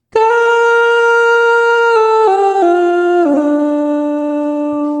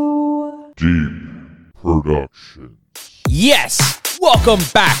Yes! Welcome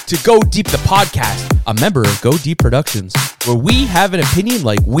back to Go Deep the Podcast, a member of Go Deep Productions, where we have an opinion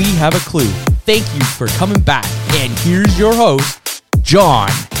like we have a clue. Thank you for coming back, and here's your host, John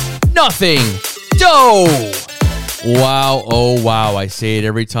Nothing Doe. Wow, oh wow, I say it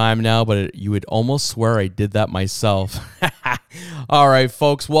every time now, but you would almost swear I did that myself. All right,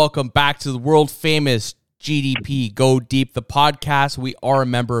 folks, welcome back to the world famous GDP, Go Deep the Podcast. We are a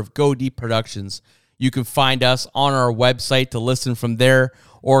member of Go Deep Productions. You can find us on our website to listen from there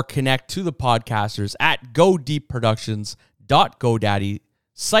or connect to the podcasters at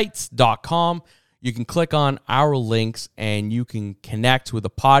godeepproductions.godaddysite.com. You can click on our links and you can connect with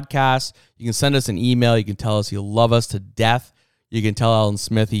the podcast. You can send us an email. You can tell us you love us to death. You can tell Alan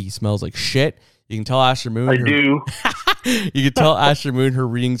Smith he smells like shit. You can tell Asher Moon. I do. You can tell Asher Moon her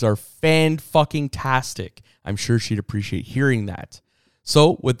readings are fan-fucking-tastic. I'm sure she'd appreciate hearing that.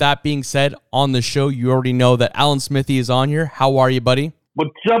 So, with that being said, on the show, you already know that Alan Smithy is on here. How are you, buddy? What's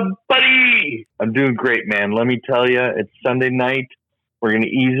up, buddy? I'm doing great, man. Let me tell you, it's Sunday night. We're going to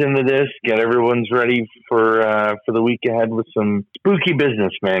ease into this, get everyone's ready for the week ahead with some spooky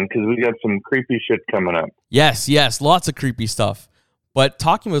business, man, because we got some creepy shit coming up. Yes, lots of creepy stuff. But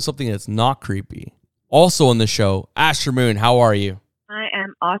talking about something that's not creepy, also on the show, Asher Moon, how are you? I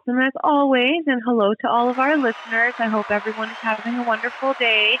am awesome as always, and hello to all of our listeners. I hope everyone is having a wonderful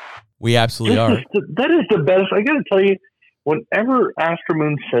day. We absolutely are. That is the best. I got to tell you, whenever Astra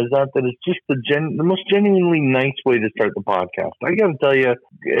Moon says that is just the most genuinely nice way to start the podcast. I got to tell you,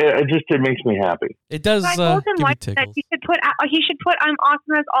 it makes me happy. It does. I told him that he should put "I'm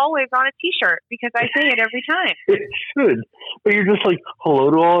awesome as always" on a T-shirt because I say it every time. It should, but you're just like,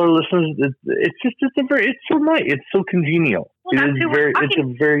 hello to all our listeners. It's so nice. It's so congenial. Well, it's a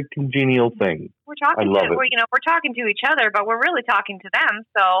very congenial thing. We're talking. I love it. We're talking to each other, but we're really talking to them.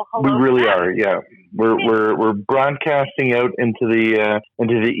 So hello. We really are. Yeah, we're broadcasting out into the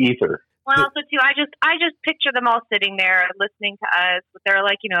ether. Well, also too, I just picture them all sitting there listening to us. They're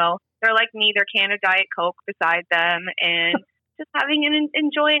like, they're like me. Their can of Diet Coke beside them, and just having and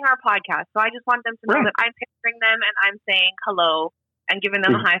enjoying our podcast. So I just want them to know that I'm picturing them and I'm saying hello and giving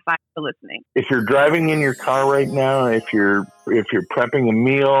them a high five for listening. If you're driving in your car right now, if you're prepping a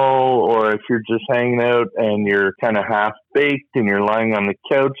meal, or if you're just hanging out and you're kind of half baked and you're lying on the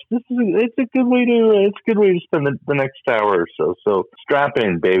couch, it's a good way to spend the next hour or so. So strap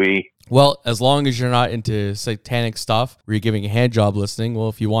in, baby. Well, as long as you're not into satanic stuff where you're giving a hand job listening, well,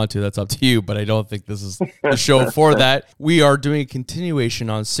 if you want to, that's up to you, but I don't think this is the show for that. We are doing a continuation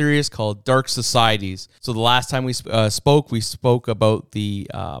on a series called Dark Societies. So the last time we spoke about the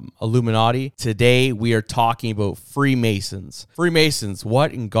Illuminati. Today, we are talking about Freemasons. Freemasons,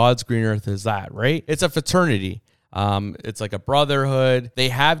 what in God's green earth is that, right? It's a fraternity. It's like a brotherhood. They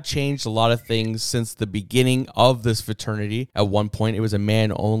have changed a lot of things since the beginning of this fraternity. At one point, it was a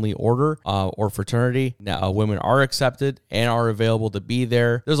man-only order or fraternity. Now, women are accepted and are available to be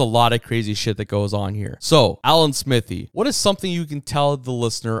there. There's a lot of crazy shit that goes on here. So, Alan Smithy, what is something you can tell the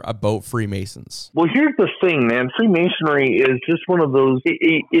listener about Freemasons? Well, here's the thing, man. Freemasonry is just one of those.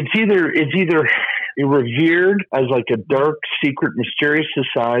 It's either revered as like a dark, secret, mysterious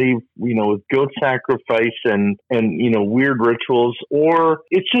society, with goat sacrifice and weird rituals, or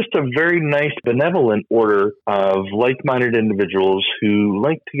it's just a very nice, benevolent order of like-minded individuals who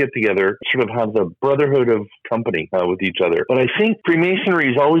like to get together, sort of have the brotherhood of company with each other. But I think Freemasonry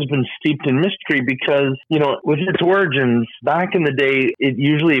has always been steeped in mystery because, with its origins, back in the day, it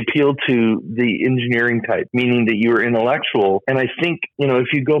usually appealed to the engineering type, meaning that you were intellectual. And I think,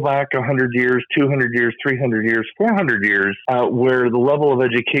 if you go back 100 years, 200 years, 300 years, 400 years, where the level of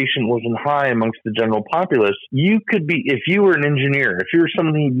education wasn't high amongst the general populace, you could be, if you were an engineer, if you were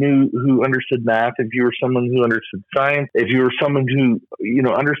someone who understood math, if you were someone who understood science, if you were someone who,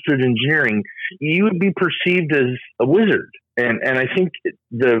 understood engineering, you would be perceived as a wizard. And I think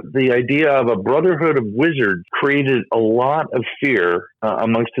the idea of a brotherhood of wizards created a lot of fear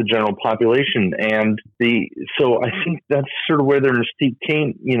amongst the general population, so I think that's sort of where their mystique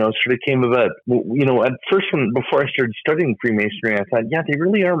came about. At first, before I started studying Freemasonry, I thought, yeah, they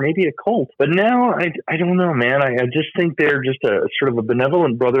really are maybe a cult. But now I don't know, man. I just think they're just a sort of a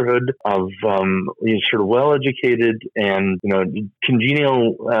benevolent brotherhood of sort of well-educated and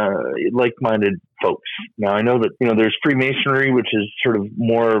congenial, like-minded folks. Now, I know that, there's Freemasonry, which is sort of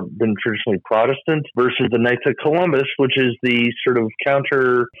more been traditionally Protestant, versus the Knights of Columbus, which is the sort of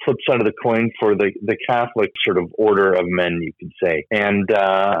counter flip side of the coin for the Catholic sort of order of men, you could say. And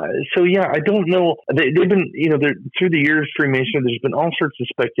so, yeah, I don't know. They've been, through the years, Freemasonry, there's been all sorts of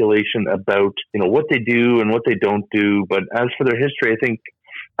speculation about, what they do and what they don't do. But as for their history, I think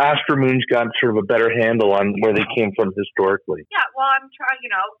Astromoon's got sort of a better handle on where they came from historically. Yeah, well, I'm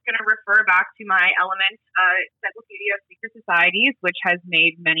going to refer back to my Element Encyclopedia of Secret Societies, which has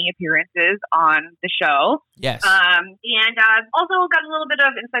made many appearances on the show. Yes. And also got a little bit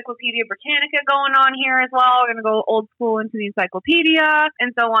of Encyclopedia Britannica going on here as well. We're going to go old school into the encyclopedia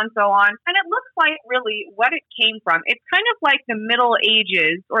and so on, so on. And it looks like really what it came from. It's kind of like the Middle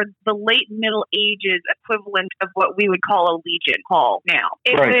Ages or the late Middle Ages equivalent of what we would call a Legion Hall now.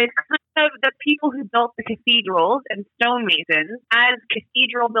 It was kind of the people who built the cathedrals and stonemasons. As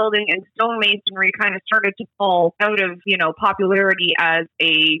cathedral building and stonemasonry kind of started to fall out of, popularity as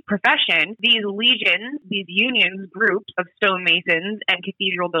a profession, these legions, these unions, groups of stonemasons and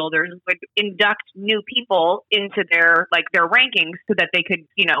cathedral builders would induct new people into their rankings so that they could,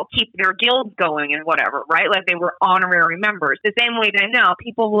 keep their guilds going and whatever, right? Like they were honorary members. The same way that now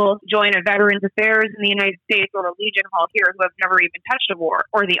people will join a Veterans Affairs in the United States or a Legion Hall here who have never even touched a war,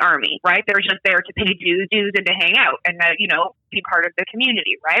 or the Army, right? They're just there to pay dues and to hang out and, be part of the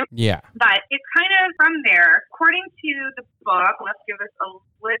community, right? Yeah. But it's kind of from there. According to the book, let's give us a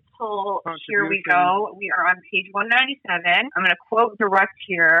little, here we go. We are on page 197. I'm going to quote direct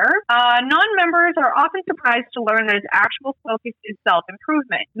here. Non-members are often surprised to learn that its actual focus is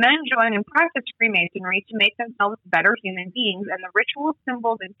self-improvement. Men join and practice Freemasonry to make themselves better human beings, and the rituals,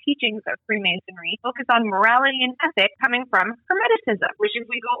 symbols, and teachings of Freemasonry focus on morality and ethics coming from Hermeticism, which if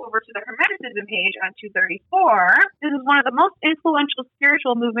we go over to the Hermeticism page on 234, this is one of the most influential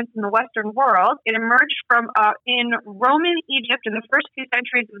spiritual movements in the Western world. It emerged from in Roman Egypt in the first few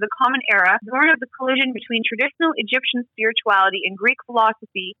centuries of the Common Era, born of the collision between traditional Egyptian spirituality and Greek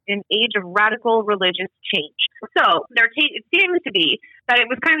philosophy in an age of radical religious change. So it seems to be that it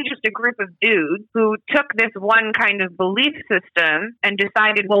was kind of just a group of dudes who took this one kind of belief system and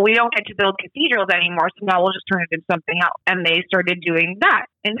decided, well, we don't get to build cathedrals anymore, so now we'll just turn it into something else. And they started doing that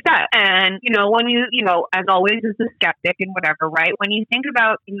instead. And, when you, as always, as a skeptic and whatever, right? When you think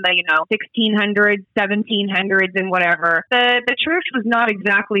about the, 1600s, 1700s and whatever, the church was not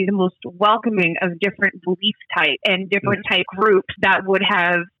exactly the most welcoming of different belief type and different type groups that would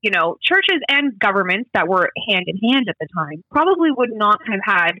have, churches and governments that were hand in hand at the time probably would not have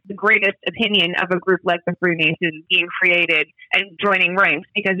had the greatest opinion of a group like the Freemasons being created and joining ranks,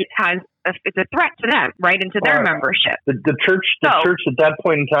 because it's a threat to them, right, into their membership. The church at that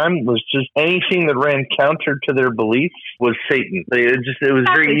point in time was just anything that ran counter to their beliefs was Satan. It was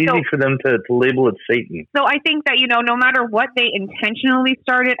very easy for them to label it Satan. So I think that, no matter what they intentionally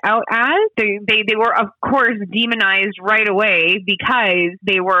started out as, they were, of course, demonized right away because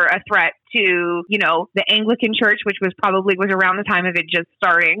they were a threat to, the Anglican Church, which was around the time of it just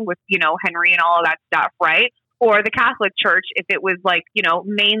starting with, Henry and all of that stuff, right? Or the Catholic Church, if it was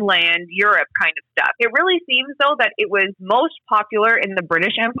mainland Europe kind of stuff. It really seems, though, that it was most popular in the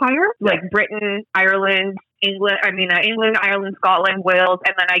British Empire, like Britain, Ireland, England, Ireland, Scotland, Wales,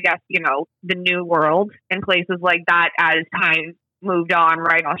 and then I guess, the New World and places like that as time moved on,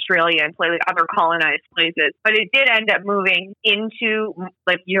 right? Australia and other colonized places. But it did end up moving into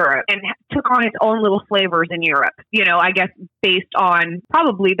Europe and took on its own little flavors in Europe, I guess based on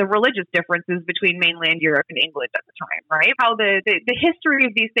probably the religious differences between mainland Europe and England at the time, right? How the history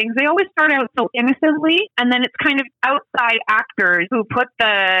of these things, they always start out so innocently, and then it's kind of outside actors who put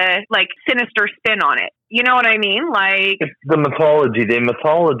the sinister spin on it. You know what I mean? It's the mythology. They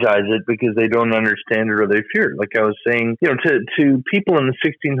mythologize it because they don't understand it or they fear it. Like I was saying, to people in the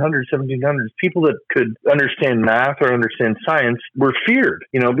 1600s, 1700s, people that could understand math or understand science were feared,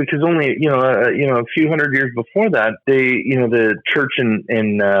 because only, a few hundred years before that, the church and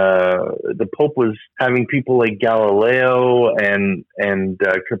the Pope was having people like Galileo and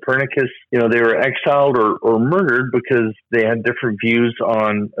Copernicus, they were exiled or murdered because they had different views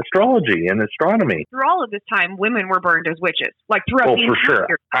on astrology and astronomy. Through all of this time, women were burned as witches, throughout the entire sure.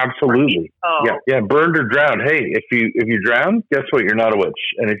 Absolutely. Oh. Yeah, burned or drowned. Hey, if you drown, guess what? You're not a witch.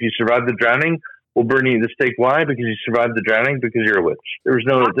 And if you survive the drowning, we'll burn you at the stake. Why? Because you survived the drowning, because you're a witch. There was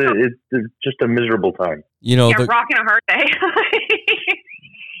no, it's just a miserable time. Rocking a hard day.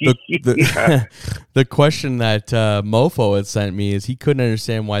 The question that Mofo had sent me is he couldn't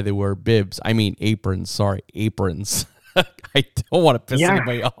understand why they wore bibs. I mean aprons. Sorry, aprons. I don't want to piss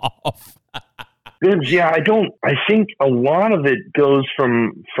anybody off. Bibs, I think a lot of it goes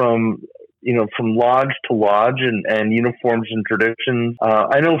from lodge to lodge and uniforms and traditions.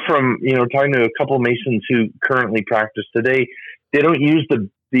 I know from, talking to a couple of Masons who currently practice today, they don't use the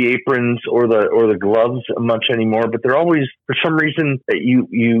the aprons or the gloves much anymore, but they're always, for some reason,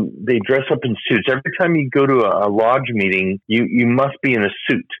 they dress up in suits. Every time you go to a lodge meeting, you must be in a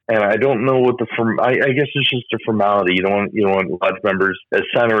suit, and I don't know what I guess it's just a formality. You don't want lodge members, as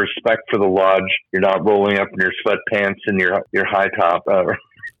sign of respect for the lodge, you're not rolling up in your sweatpants and your high top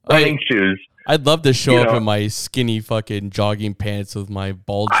running shoes. I'd love to show up in my skinny fucking jogging pants with my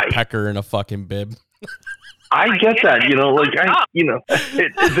bulge pecker and a fucking bib. I get that,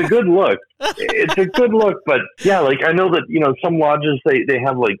 it's a good look. It's a good look, but yeah, like I know that, some lodges, they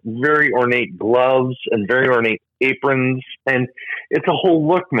have like very ornate gloves and very ornate aprons, and it's a whole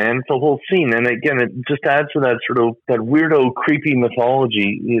look, man. It's a whole scene. And again, it just adds to that sort of that weirdo, creepy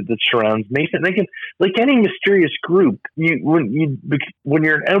mythology that surrounds Mason. And again, like any mysterious group, when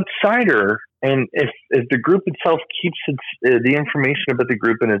you're an outsider, and if the group itself keeps the information about the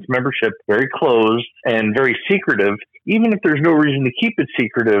group and its membership very closed and very secretive, even if there's no reason to keep it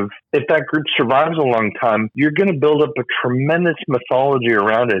secretive, if that group survives a long time, you're going to build up a tremendous mythology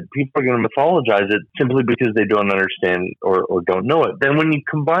around it. People are going to mythologize it simply because they don't understand or don't know it. Then when you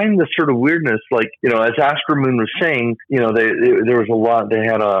combine this sort of weirdness, like, as Astromoon was saying, there was a lot, they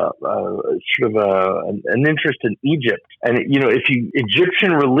had an interest in Egypt. And,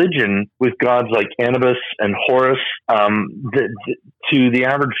 Egyptian religion with gods like Anubis and Horus, to the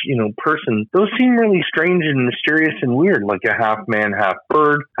average, person, those seem really strange and mysterious and weird, like a half man, half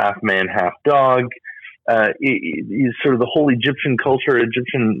bird, half man, half dog. Sort of the whole Egyptian culture,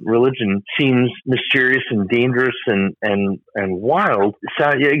 Egyptian religion seems mysterious and dangerous and wild.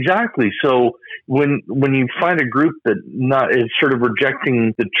 So, yeah, exactly. So when you find a group that is sort of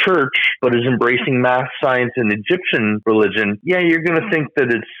rejecting the church but is embracing math, science, and Egyptian religion, yeah, you're going to think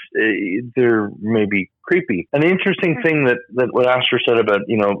that they're maybe creepy. An interesting thing that what Astor said about,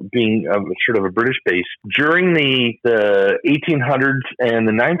 being sort of a British base, during the 1800s and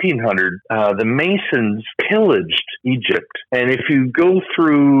the 1900s, the Masons pillaged Egypt. And if you go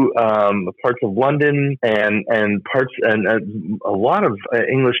through parts of London and a lot of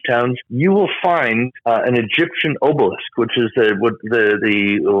English towns, you will find an Egyptian obelisk, which is the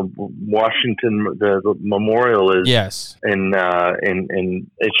Washington the memorial is. Yes. And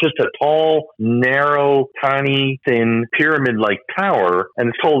it's just a tall, narrow, tiny, thin pyramid-like tower, and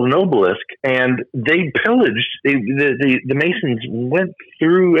it's called an obelisk. And they pillaged. The Masons went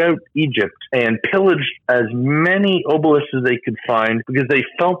throughout Egypt and pillaged as many obelisks as they could find, because they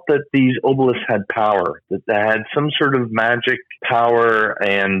felt that these obelisks had power, that they had some sort of magic power,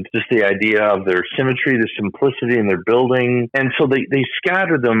 and just the idea of their symmetry, the simplicity in their building. And so they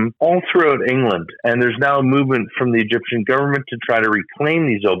scattered them all throughout England. And there's now a movement from the Egyptian government to try to reclaim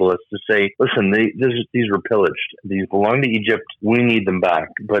these obelisks, to say, listen, these were pillaged. These belong to Egypt. We need them back.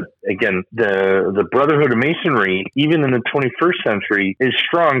 But again, the Brotherhood of Masonry, even in the 21st century, is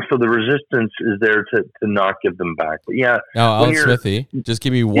strong. So the resistance is there to not give them back. But yeah. Now, Alan Smithy, just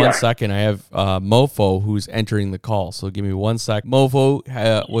give me 1 second. I have Mofo who's entering the call. So give me 1 sec. Mofo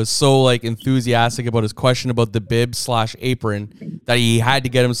was so enthusiastic about his question about the bib/apron that he had to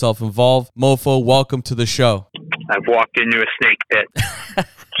get himself involved. Mofo, welcome to the show. I've walked into a snake pit.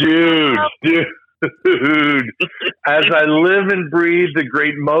 Dude, as I live and breathe the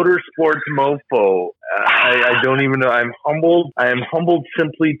great motorsports Mofo, I don't even know. I'm humbled. I am humbled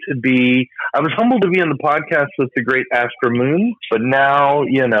simply to be. I was humbled to be on the podcast with the great Astromoon, but now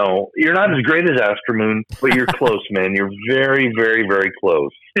you're not as great as Astromoon, but you're close, man. You're very, very, very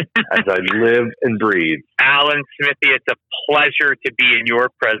close. As I live and breathe, Alan Smithy, it's a pleasure to be in your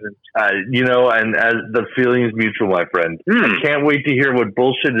presence. And as the feeling is mutual, my friend. I can't wait to hear what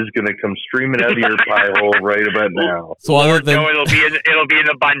bullshit is going to come streaming out of your pie hole right about now. So other than it'll be in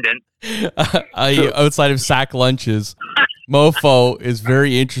abundance. Outside of sack lunches, Mofo is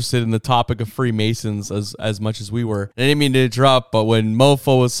very interested in the topic of Freemasons as much as we were. I didn't mean to interrupt, but when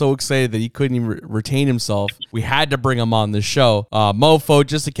Mofo was so excited that he couldn't even retain himself, we had to bring him on the show. Mofo,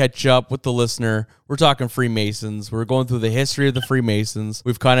 just to catch up with the listener, we're talking Freemasons. We're going through the history of the Freemasons.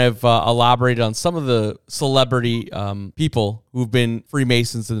 We've kind of elaborated on some of the celebrity people who've been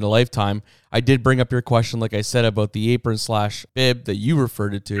Freemasons in their lifetime. I did bring up your question, like I said, about the apron/bib that you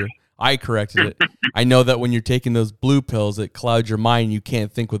referred it to. I corrected it. I know that when you're taking those blue pills, it clouds your mind. You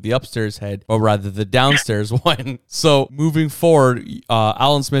can't think with the upstairs head, but rather the downstairs one. So moving forward,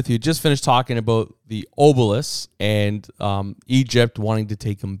 Alan Smith, you just finished talking about the obelisks and Egypt wanting to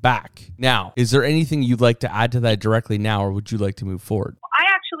take them back. Now, is there anything you'd like to add to that directly now, or would you like to move forward? I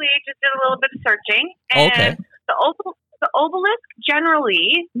actually just did a little bit of searching. And okay. The obelisk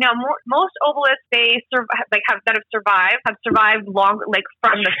generally, now most obelisks that have survived long, like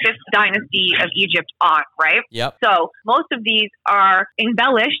from the 5th dynasty of Egypt on, right? Yep. So most of these are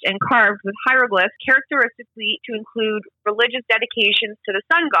embellished and carved with hieroglyphs, characteristically to include religious dedications to the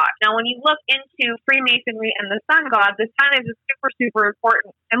sun god. Now, when you look into Freemasonry and the sun god, the sun is a super, super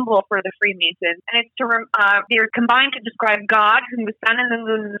important symbol for the Freemasons, and it's they're combined to describe God, whom the sun and the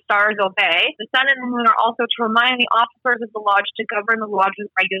moon and the stars obey. The sun and the moon are also to remind the officers of the lodge to govern the lodge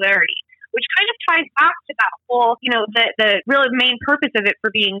with regularity, which kind of ties back to that whole, the really main purpose of it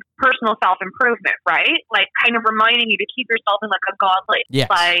for being personal self-improvement, right? Like kind of reminding you to keep yourself in like a godly,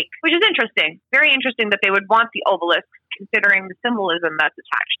 which is interesting. Very interesting that they would want the obelisk, considering the symbolism that's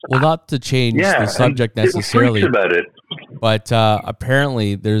attached to that. Well, not to change the subject necessarily, about it. But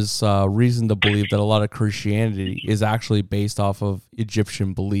apparently there's reason to believe that a lot of Christianity is actually based off of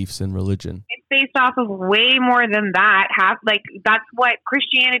Egyptian beliefs and religion. It's based off of way more than that. That's what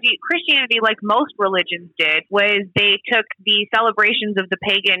Christianity, like most religions did, was they took the celebrations of the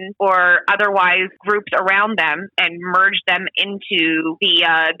pagan or otherwise groups around them and merged them into the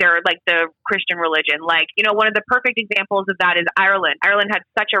Christian religion. Like, one of the perfect examples of that is Ireland. Ireland had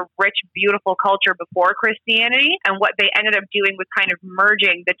such a rich, beautiful culture before Christianity, and what they ended up doing was kind of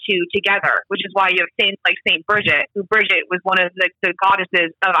merging the two together, which is why you have saints like Saint Bridget, who Bridget was one of the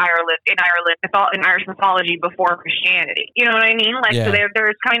goddesses of Ireland in Irish mythology before Christianity. You know what I mean? Like, so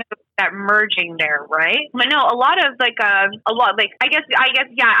there's kind of that merging there, right? But no, I guess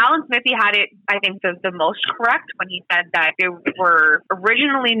Alan Smithy had it, I think, the most correct when he said that they were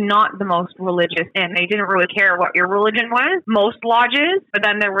originally not the most religious and they didn't really care what your religion was. Most lodges, but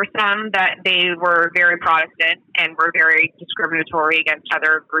then there were some that they were very Protestant and were very discriminatory against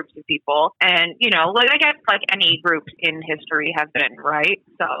other groups of people. And, I guess like any groups in history have been, right?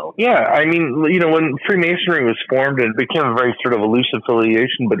 So yeah, I mean, when Freemasonry was formed, it became a very sort of a loose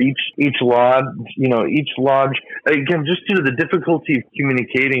affiliation, but each lodge, again, just due to the difficulty of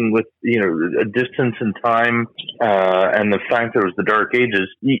communicating with, a distance and time, and the fact that it was the Dark Ages,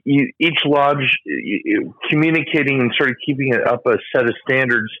 each lodge communicating and sort of keeping it up a set of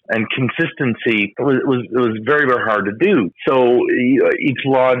standards and consistency was very, very hard to do. So each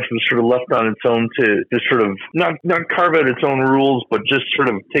lodge was sort of left on its own to sort of not carve out its own rules, but just sort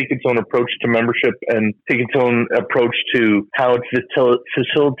of take its own approach to membership and take its own approach to how it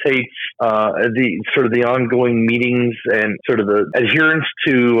facilitates the ongoing meetings and sort of the adherence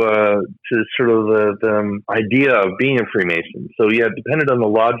to sort of the idea of being a Freemason. So yeah, it depended on the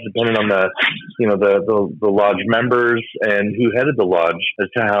lodge, depended on the lodge members and who headed the lodge as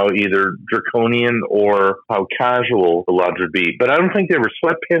to how either draconian or how casual the lodge would be. But I don't think they were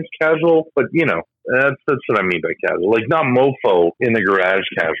sweatpants casual, but that's what I mean by casual. Like not mofo in the garage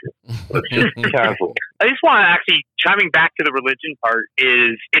casual, but just casual. I just want to actually, chiming back to the religion part,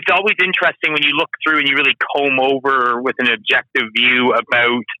 is it's always interesting when you look through and you really comb over with an objective view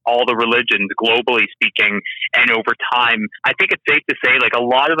about all the religions, globally speaking, and over time. I think it's safe to say, like, a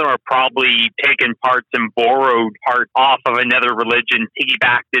lot of them are probably taken parts and borrowed parts off of another religion,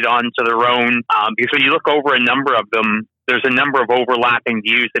 piggybacked it onto their own, because when you look over a number of them, there's a number of overlapping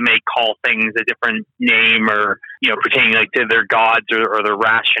views that may call things a different name or, pertaining like to their gods or their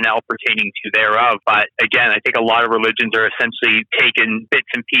rationale pertaining to thereof. But again, I think a lot of religions are essentially taking bits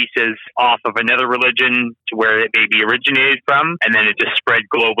and pieces off of another religion to where it maybe originated from, and then it just spread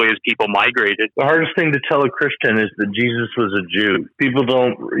globally as people migrated. The hardest thing to tell a Christian is that Jesus was a Jew. People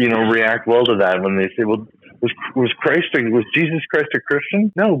don't, react well to that when they say, well, was Jesus Christ a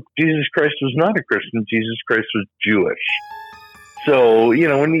Christian? No, Jesus Christ was not a Christian. Jesus Christ was Jewish. So,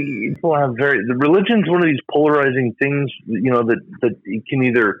 when people have the religion's one of these polarizing things, that can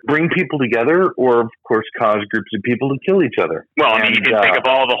either bring people together or, of course, cause groups of people to kill each other. Well, I mean, you can think of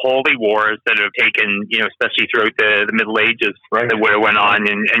all the holy wars that have taken, especially throughout the Middle Ages, right, that would have went on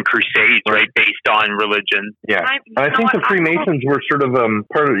and crusades, right, based on religion. Yeah. I think the Freemasons were sort of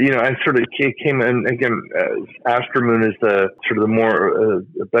part of, I sort of came in, again, Astromoon is the sort of the more,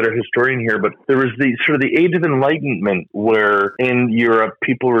 better historian here, but there was the sort of the Age of Enlightenment where in Europe,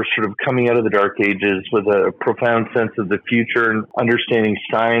 people were sort of coming out of the Dark Ages with a profound sense of the future and understanding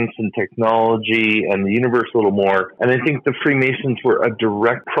science and technology and the universe a little more. And I think the Freemasons were a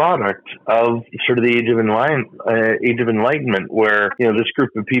direct product of sort of the Age of Enlightenment, where, this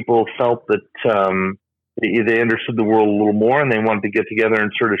group of people felt that they understood the world a little more and they wanted to get together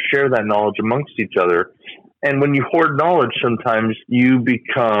and sort of share that knowledge amongst each other. And when you hoard knowledge, sometimes you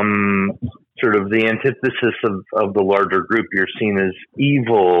become sort of the antithesis of the larger group. You're seen as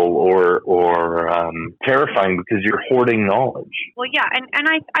evil or terrifying because you're hoarding knowledge. Well, yeah, and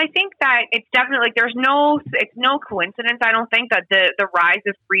I think that it's definitely like it's no coincidence. I don't think that the rise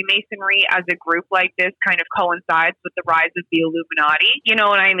of Freemasonry as a group like this kind of coincides with the rise of the Illuminati. You know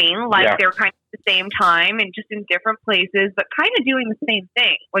what I mean? Like they're kind of at the same time and just in different places, but kind of doing the same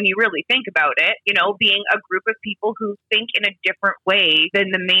thing when you really think about it. You know, being a group of people who think in a different way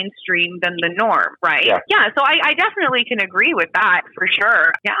than the mainstream, than the norm, right? Yeah. So I definitely can agree with that for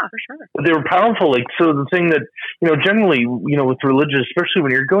sure. Yeah, for sure. They were powerful. Like, so the thing that, you know, generally, you know, with religious, especially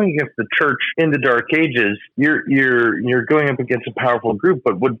when you're going against the church in the Dark Ages, you're going up against a powerful group.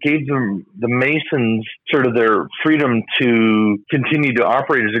 But what gave them, the Masons, sort of their freedom to continue to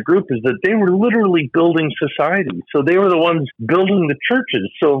operate as a group is that they were literally building society. So they were the ones building the churches.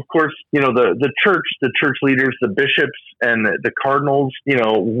 So of course, you know, the church leaders, the bishops and the cardinals, you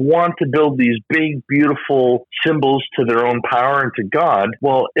know, want to build these big, beautiful symbols to their own power and to God.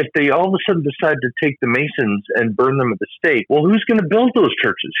 Well, if they all of a sudden decide to take the Masons and burn them at the stake, well, who's going to build those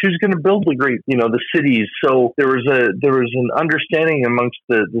churches? Who's going to build the great, you know, the cities? So there was an understanding amongst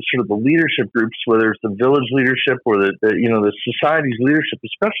the sort of the leadership groups, whether it's the village leadership or the you know, the society's leadership,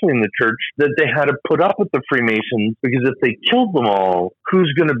 especially in the church, that they had to put up with the Freemasons, because if they killed them all,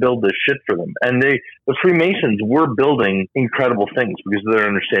 who's going to build this shit for them? And the Freemasons were building incredible things because of their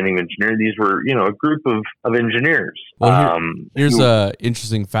understanding of engineering. These were, you know, a group of engineers. Well, here's a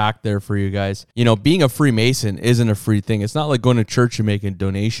interesting fact there for you guys. You know, being a Freemason isn't a free thing. It's not like going to church and making a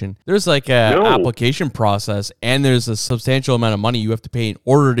donation. There's like a application process, and there's a substantial amount of money you have to pay in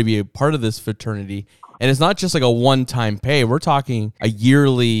order to be a part of this fraternity. And it's not just like a one-time pay. We're talking a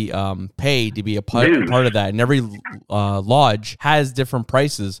yearly pay to be a part of that. And every lodge has different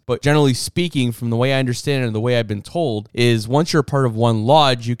prices. But generally speaking, from the way I understand it and the way I've been told, is once you're a part of one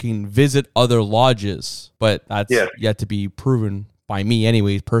lodge, you can visit other lodges. But that's yet to be proven by me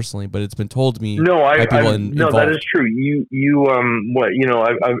anyways, personally, but it's been told to me by people involved. That is true. I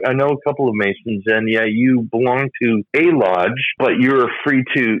know a couple of Masons, and you belong to a lodge, but you're free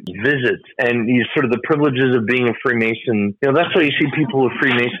to visit, and you sort of the privileges of being a Freemason. You know, that's why you see people with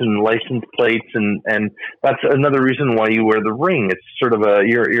Freemason license plates, and that's another reason why you wear the ring. It's sort of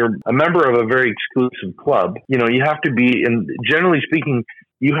you're a member of a very exclusive club. You know, you have to be, and generally speaking,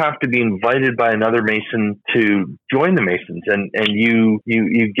 you have to be invited by another Mason to join the Masons, and you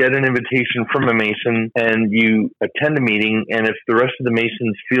get an invitation from a Mason, and you attend a meeting. And if the rest of the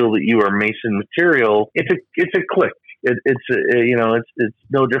Masons feel that you are Mason material, it's a clique. It's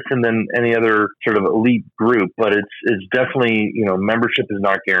no different than any other sort of elite group, but it's definitely, you know, membership is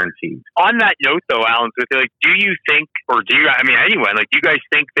not guaranteed. On that note, though, Alan, do you think, or do you guys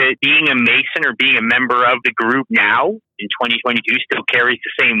think that being a Mason or being a member of the group now in 2022 still carries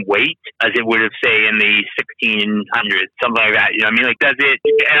the same weight as it would have, say, in the 1600s, something like that? You know what I mean? Like, does it,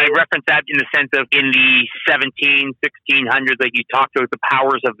 and I reference that in the sense of in the 1600s, like you talked about the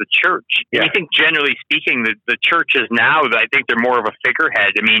powers of the church. Yeah. And you think, generally speaking, the churches now, I think they're more of a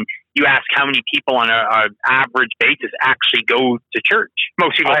figurehead. I mean, you ask how many people on an average basis actually go to church.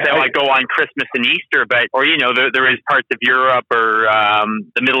 Most people say, I go on Christmas and Easter, or, you know, there is parts of Europe or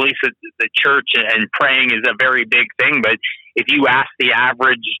the Middle East that the church and praying is a very big thing. But if you ask the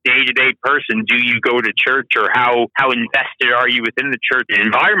average day-to-day person, do you go to church, or how invested are you within the church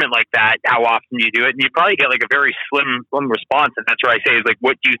environment like that? How often do you do it? And you probably get like a very slim response. And that's what I say is, like,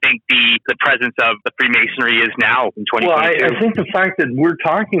 what do you think the presence of the Freemasonry is now in 2022? Well, I think the fact that we're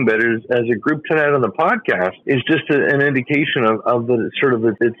talking about it as a group tonight on the podcast is just an indication of the sort of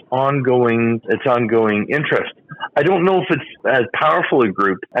its ongoing interest. I don't know if it's as powerful a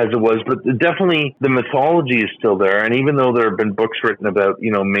group as it was, but definitely the mythology is still there. And even though there have been books written about,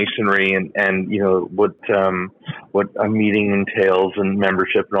 you know, Masonry and you know what a meeting entails and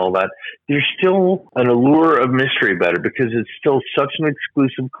membership and all that, there's still an allure of mystery about it because it's still such an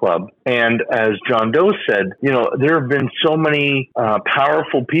exclusive club. And as John Doe said, you know, there have been so many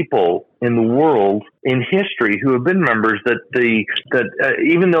powerful people in the world in history who have been members that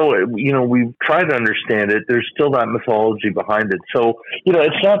even though, you know, we've tried to understand it, there's still that mythology behind it. So, you know,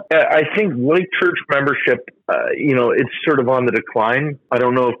 it's not, I think like church membership, you know, it's sort of on the decline. I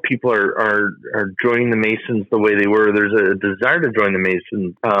don't know if people are joining the Masons the way they were. There's a desire to join the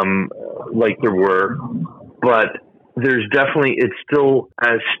Masons, like there were, but there's definitely, it's still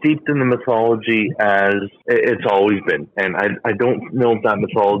as steeped in the mythology as it's always been. And I don't know if that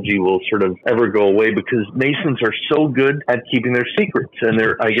mythology will sort of ever go away, because Masons are so good at keeping their secrets, and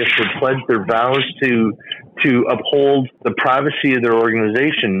I guess they pledge their vows to uphold the privacy of their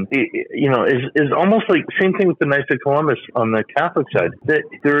organization. Is almost like same thing with the Knights of Columbus on the Catholic side. That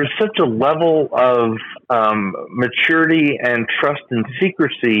there is such a level of maturity and trust and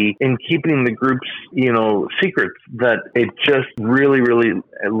secrecy in keeping the group's secrets, that it just really, really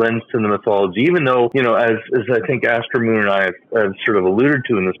lends to the mythology. Even though, as I think Astra Moon and I have sort of alluded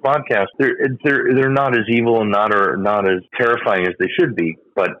to in this podcast, they're not as evil and not as terrifying as they should be,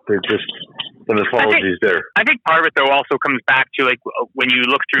 but they're just, the mythology is there. I think part of it, though, also comes back to, like, when you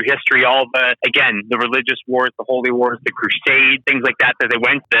look through history, all the religious wars, the holy wars, the crusades, things like that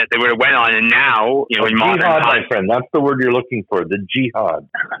they would have went on, and now, in modern jihad, times, my friend, that's the word you're looking for, the jihad.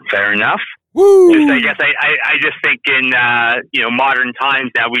 Fair enough. Woo! I guess I just think in modern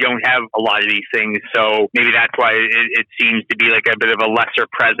times now we don't have a lot of these things, so maybe that's why it seems to be like a bit of a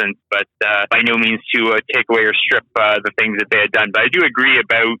lesser presence, but by no means to take away or strip the things that they had done. But I do agree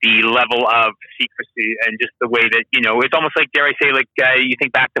about the level of secrecy and just the way that it's almost like, dare I say, like you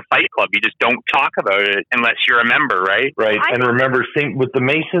think back to Fight Club, you just don't talk about it unless you're a member, right? Right, and remember, with the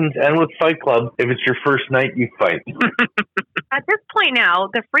Masons and with Fight Club, if it's your first night, you fight. At this point now,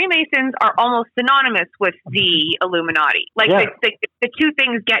 the Freemasons are almost synonymous with the Illuminati. Like, the two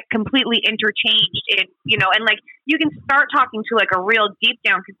things get completely interchanged and like you can start talking to like a real deep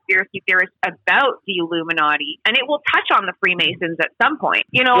down conspiracy theorist about the Illuminati, and it will touch on the Freemasons at some point.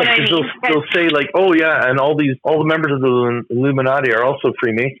 You know what I mean? They'll say like, oh yeah, and all the members of the Illuminati are also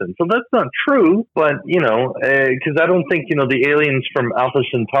Freemasons. So that's not true, but because I don't think the aliens from Alpha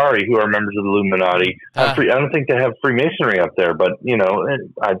Centauri who are members of the Illuminati, I don't think they have Freemasonry up there, but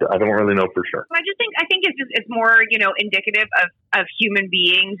I don't really know for sure. I think it's more indicative of human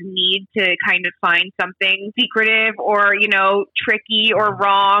beings' need to kind of find something secretive or tricky or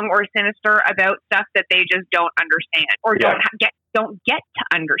wrong or sinister about stuff that they just don't understand or don't get to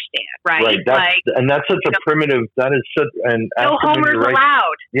understand, right? Right. That's such a primitive. That is such an. No homers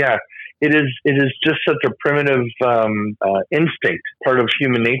allowed. Yeah. It is just such a primitive instinct, part of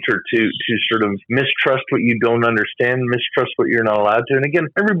human nature, to sort of mistrust what you don't understand, mistrust what you're not allowed to. And again,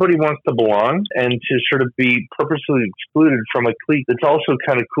 everybody wants to belong, and to sort of be purposely excluded from a clique that's also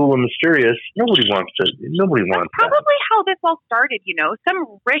kind of cool and mysterious. Nobody wants that's probably that. How this all started. Some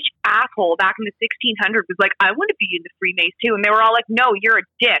rich asshole back in the 1600s was like, I want to be in the Freemasons too, and they were all like, no, you're a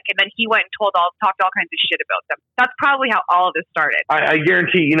dick. And then he went and talked all kinds of shit about them. That's probably how all of this started. I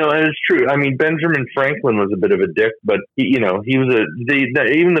guarantee, and it's true. I mean, Benjamin Franklin was a bit of a dick, but he was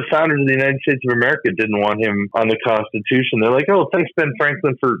even the founders of the United States of America didn't want him on the Constitution. They're like, oh, thanks, Ben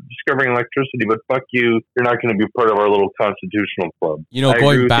Franklin, for discovering electricity, but fuck you, you're not going to be part of our little constitutional club.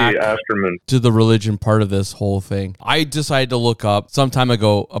 Going back to the religion part of this whole thing, I decided to look up some time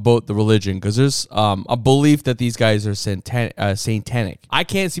ago about the religion, because there's a belief that these guys are satanic. I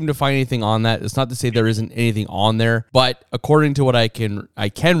can't seem to find anything on that. It's not to say there isn't anything on there, but according to what I can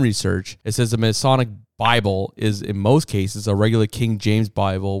research, it says the Masonic Bible is in most cases a regular King James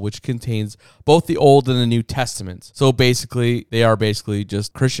Bible, which contains both the Old and the New Testaments. So basically, they are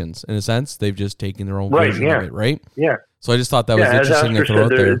just Christians in a sense. They've just taken their own version of it, right? Yeah. So I just thought that was interesting to throw out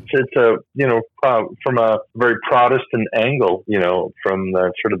there. It's from a very Protestant angle, from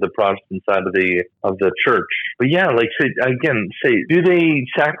the sort of the Protestant side of the church. But yeah, like do they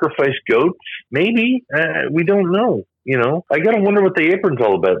sacrifice goats? Maybe. We don't know. I gotta wonder what the apron's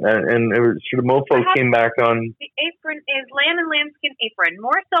all about. And it was sort of mofo came back on. The apron is lamb and lambskin apron.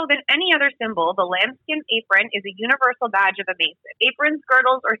 More so than any other symbol, the lambskin apron is a universal badge of a Mason. Aprons,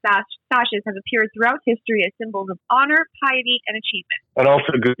 girdles, or sashes have appeared throughout history as symbols of honor, piety, and achievement. And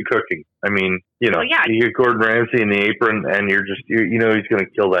also good cooking. I mean, you get Gordon Ramsay in the apron, and he's going to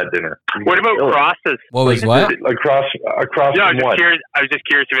kill that dinner. What about crosses? What was what? Across from what? I was just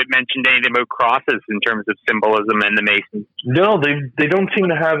curious if it mentioned anything about crosses in terms of symbolism and the Masons. No, they don't seem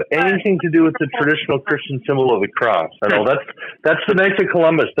to have anything to do with the traditional Christian symbol of the cross. I know that's the Knights of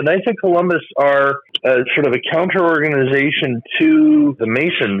Columbus. The Knights of Columbus are sort of a counter organization to the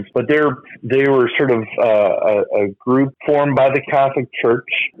Masons, but they were sort of a group formed by the Catholic Church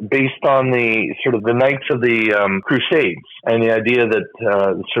based on the the Knights of the Crusades, and the idea that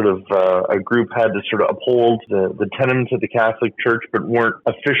a group had to sort of uphold the tenets of the Catholic Church, but weren't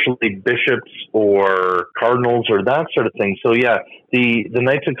officially bishops or cardinals or that sort of thing. So yeah, the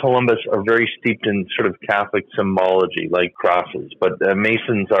Knights of Columbus are very steeped in sort of Catholic symbology, like crosses. But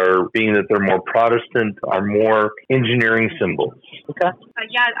Masons are, being that they're more Protestant, are more engineering symbols. Okay.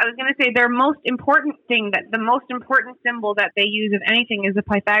 Yeah, I was going to say the most important symbol that they use of anything is the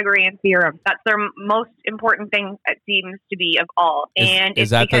Pythagorean theorem. That's their most important thing, it seems to be, of all. And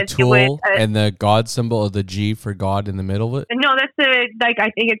is that the tool and the God symbol of the G for God in the middle of it? No, that's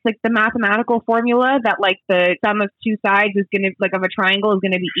I think it's like the mathematical formula that like the sum of two sides is going to, like, of a triangle is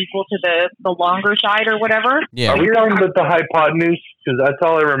going to be equal to the longer side or whatever. Yeah. Are we talking about the hypotenuse? Because that's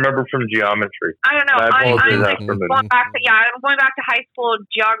all I remember from geometry. I don't know. I'm going back to high school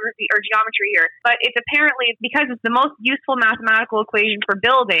geography or geometry here. But it's apparently, because it's the most useful mathematical equation for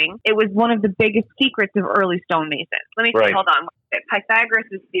building, it was one of the biggest secrets of early stonemasons. Let me see, hold on.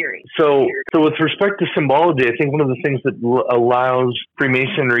 Pythagoras' theory. So with respect to symbology, I think one of the things that allows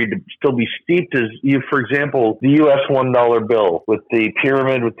Freemasonry to still be steeped is, for example, the U.S. $1 bill with the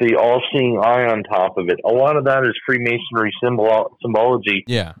pyramid with the all-seeing eye on top of it. A lot of that is Freemasonry symbology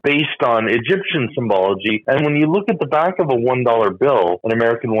based on Egyptian symbology. And when you look at the back of a $1 bill, an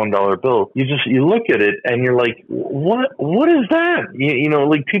American $1 bill, you look at it and you're like, what is that?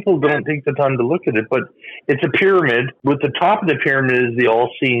 Like, people don't take the time to look at it, but it's a pyramid with the top of the pyramid is the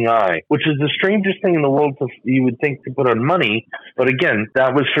all-seeing eye, which is the strangest thing in the world you would think to put on money. But again,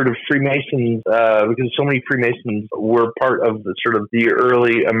 that was sort of Freemasons, because so many Freemasons were part of the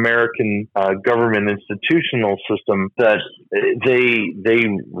early American government institutional system, that they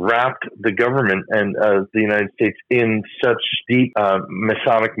wrapped the government and the United States in such deep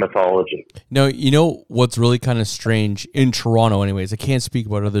Masonic mythology. No, you know what's really kind of strange in Toronto, anyways. I can't speak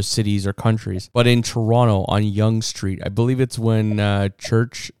about other cities or countries, but in Toronto on Yonge Street, I believe it's when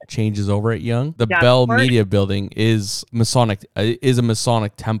church changes over at Yonge, the Bell Media Building is Masonic, is a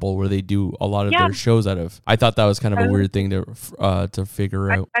Masonic temple where they do a lot of their shows out of. I thought that was kind of a weird thing to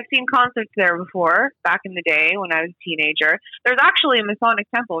figure out. I've seen concerts there before, back in the day when I was a teenager. There's actually a Masonic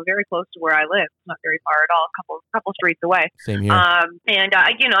temple very close to where I live, not very far at all, a couple streets away. Same here. And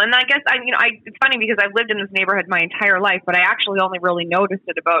I guess it's funny because I've lived in this neighborhood my entire life, but I actually only really noticed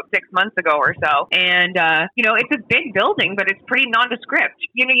it about 6 months ago or so. And it's a big building, but it's pretty nondescript.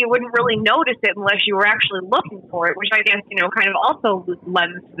 You wouldn't really notice it unless you were actually looking for it, which I guess, kind of also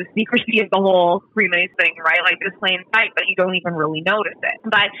lends to the secrecy of the whole Freemason thing, right? Like, it's plain sight, but you don't even really notice it.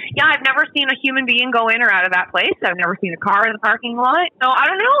 But yeah, I've never seen a human being go in or out of that place. I've never seen a car in the parking lot. So I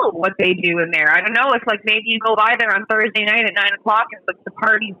don't know what they do in there. I don't know if, like, maybe you go by there on Thursday night at 9 o'clock and the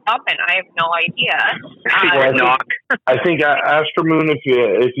party's up, and I have no idea. I think Astro Moon, if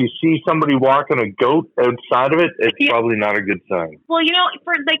you see somebody walking a goat outside of it, it's probably not a good sign. Well,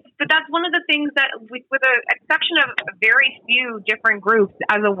 but that's one of the things that, with the exception of very few different groups,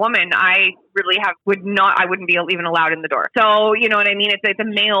 as a woman, I really I wouldn't be even allowed in the door. So, you know what I mean? It's a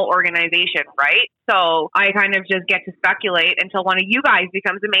male organization, right? So I kind of just get to speculate until one of you guys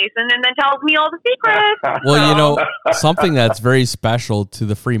becomes a Mason and then tells me all the secrets. Well, something that's very special to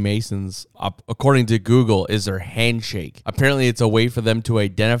the Freemasons, according to Google, is their handshake. Apparently, it's a way for them to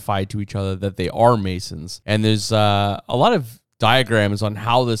identify to each other that they are Masons. And there's a lot of diagrams on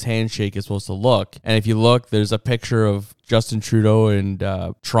how this handshake is supposed to look. And if you look, there's a picture of Justin Trudeau and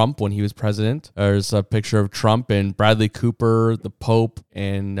Trump when he was president. There's a picture of Trump and Bradley Cooper, the Pope,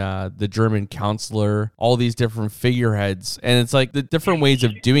 and the German chancellor, all these different figureheads. And it's like the different ways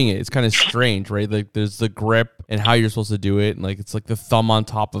of doing it. It's kind of strange, right? Like, there's the grip and how you're supposed to do it. And like, it's like the thumb on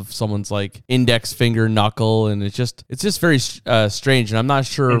top of someone's like index finger knuckle. And it's just very strange. And I'm not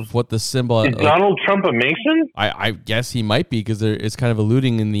sure of what the symbol is. Donald Trump a Mason? I guess he might be, because it's kind of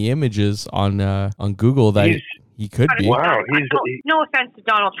alluding in the images on Google that he could be. Wow. No offense to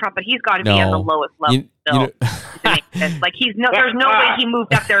Donald Trump, but he's got to be on the lowest level. Like, there's no way he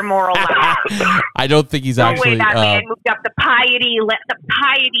moved up their moral ladder. I don't think he's actually. No way that man moved up the piety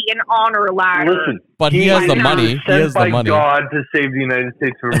and honor ladder. Listen, but he has the money. He has the money. God to save the United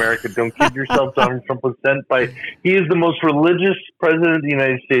States of America. Don't kid yourself. Donald Trump was sent by. He is the most religious president the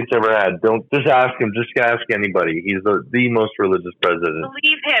United States ever had. Don't just ask him. Just ask anybody. He's the most religious president.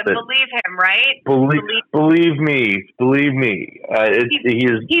 Believe him, right? Believe me.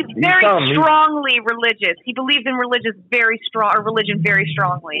 He's very strongly religious. religious. He believes in religion very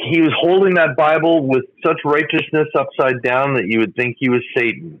strongly. He was holding that Bible with such righteousness upside down that you would think he was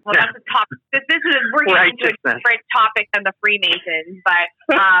Satan. Well, that's a topic. We're getting into a different topic than the Freemasons, but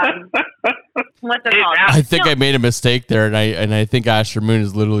what's it called? I think I made a mistake there, and I think Asher Moon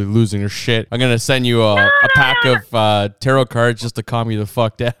is literally losing her shit. I'm gonna send you a pack of tarot cards just to calm you the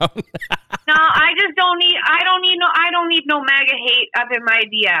fuck down. No, I just don't need. I don't need no MAGA hate up in my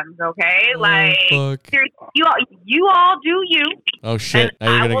DMs. Okay, you all do you. Oh shit!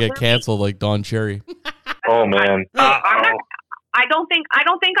 Now you're gonna get canceled like Don Cherry. Oh man. I don't think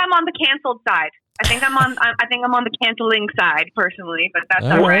I'm on the canceled side. I think I'm on the canceling side personally, but that's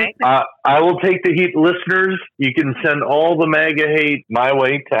all right. I will take the heat, listeners. You can send all the MAGA hate my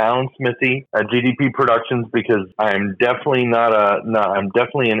way to Alan Smithy at GDP Productions, because I'm definitely I'm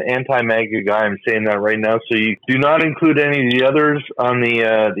definitely an anti-MAGA guy. I'm saying that right now. So you do not include any of the others on the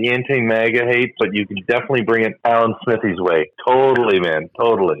anti-MAGA hate, but you can definitely bring it Alan Smithy's way. Totally, man.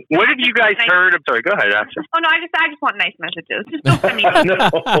 Totally. What have you guys heard? I'm sorry. Go ahead, Asher. Oh no, I just want nice messages. Just don't send me. No,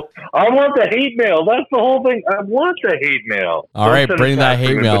 I want the hate mail. That's the whole thing. I want the hate mail. All right, bring that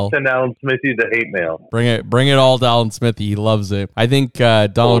hate mail. Send Alan Smithy the hate mail. Bring it all to Alan Smithy. He loves it. I think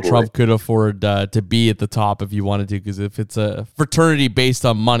Donald Trump could afford to be at the top if he wanted to, because if it's a fraternity based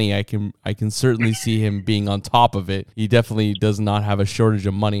on money, I can certainly see him being on top of it. He definitely does not have a shortage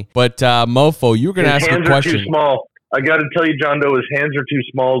of money. But Mofo, you were going to ask a question. Too small. I got to tell you, John Doe, his hands are too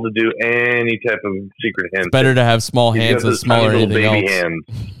small to do any type of secret hands. It's better to have small hands than smaller anything else. Hands.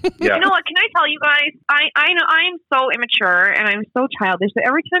 Yeah. You know what? Can I tell you guys? I know I'm so immature and I'm so childish, but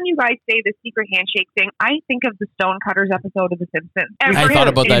every time you guys say the secret handshake thing, I think of the Stonecutters episode of The Simpsons. I thought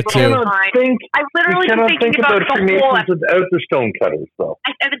about that too. I literally been thinking about the whole episode without the Stonecutters, though.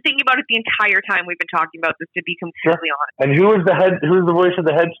 I've been thinking about it the entire time we've been talking about this, to be completely honest. And who was the head? Who's the voice of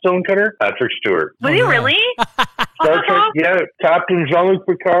the head Stonecutter? Patrick Stewart. Was he really? Star Trek, yeah. Captain Jean-Luc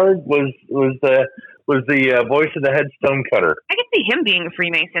Picard was the voice of the head Stonecutter. I could see him being a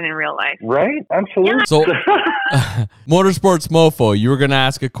Freemason in real life. Right? Absolutely. Yeah. So, Motorsports Mofo, you were going to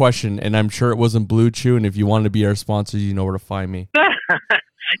ask a question, and I'm sure it wasn't Blue Chew, and if you want to be our sponsor, you know where to find me.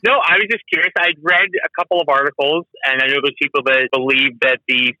 No, I was just curious. I'd read a couple of articles, and I know there's people that believe that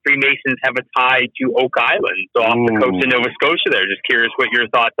the Freemasons have a tie to Oak Island, so off the coast of Nova Scotia there. Just curious what your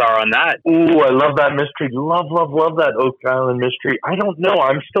thoughts are on that. Ooh, I love that mystery. Love that Oak Island mystery. I don't know.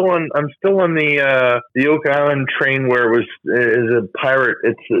 I'm still on the Oak Island train where it is a pirate.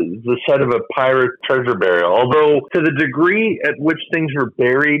 It's the site of a pirate treasure burial. Although to the degree at which things were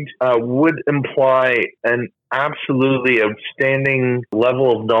buried would imply an absolutely outstanding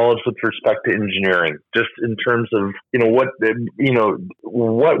level of knowledge with respect to engineering, just in terms of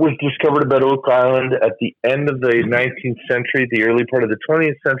what was discovered about Oak Island at the end of the 19th century, the early part of the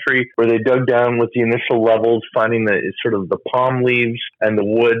 20th century, where they dug down with the initial levels, finding the sort of the palm leaves and the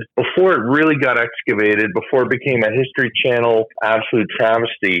wood before it really got excavated, before it became a History Channel absolute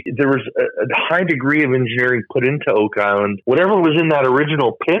travesty. There was a high degree of engineering put into Oak Island, whatever was in that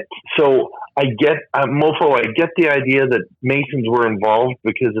original pit. So I get, Mofo, I get the idea that Masons were involved,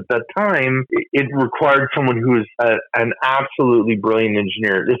 because at that time, it required someone who was an absolutely brilliant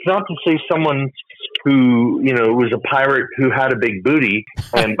engineer. It's not to say someone who, was a pirate who had a big booty.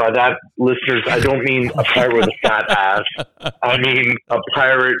 And by that, listeners, I don't mean a pirate with a fat ass. I mean a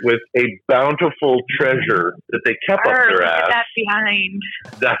pirate with a bountiful treasure that they kept up their ass. That's behind.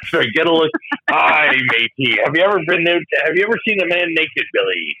 That's right. Get a look. Hi, matey. Have you ever seen a man naked,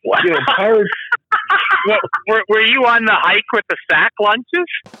 Billy? Pirates. Were you on the hike with the sack lunches?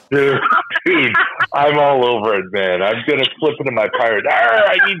 Dude, I'm all over it, man. I'm gonna flip into my pirate.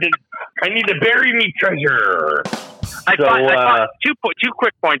 I need to bury me treasure. I find two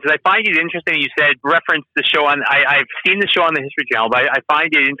quick points. I find it interesting you said reference the show on. I've seen the show on the History Channel, but I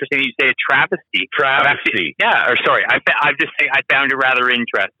find it interesting you say a travesty. Travesty. I found it rather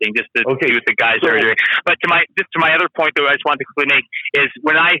interesting just to see what the guys are doing. But to my other point, though, I just wanted to quickly make is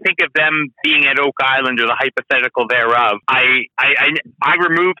when I think of them being at Oak Island or the hypothetical thereof, I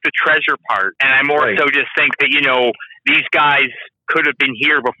remove the treasure part, and I more so just think that these guys could have been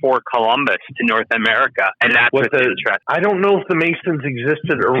here before Columbus to North America, and that's what's interesting. I don't know if the Masons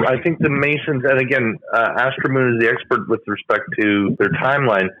existed, or I think the Masons, and again, Asher Moon is the expert with respect to their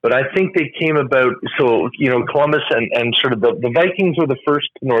timeline, but I think they came about, Columbus and sort of the Vikings were the first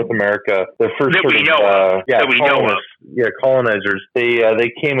to North America, the first colonizers.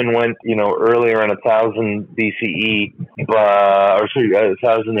 They came and went, earlier in 1000 BCE,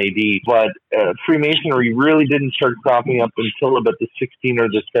 1000 AD, but Freemasonry really didn't start cropping up until about the 16 or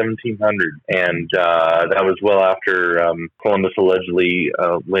the 1700s, and that was well after Columbus allegedly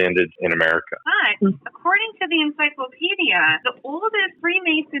landed in America. But according to the encyclopedia, the oldest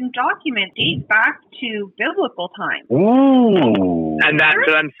Freemason document dates back to biblical times. Ooh. And that's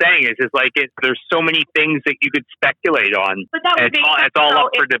what I'm saying is like there's so many things that you could speculate on. But that would It's all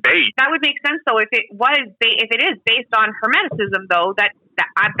up for debate. That would make sense, though, if it is based on Hermeticism, though.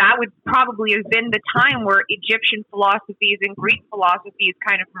 That would probably have been the time where Egyptian philosophies and Greek philosophies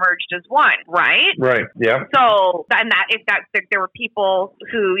kind of merged as one, right? Right. Yeah. So, if there were people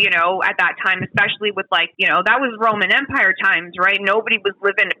who, at that time, especially with that was Roman Empire times, right? Nobody was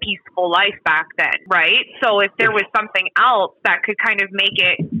living a peaceful life back then, right? So if there was something else that could kind of make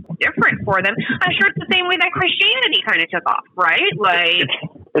it different for them, I'm sure it's the same way that Christianity kind of took off, right?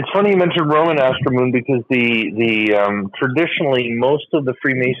 It's funny you mentioned Roman, Astro Moon, because the traditionally most of the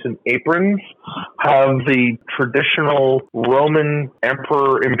Freemason aprons have the traditional Roman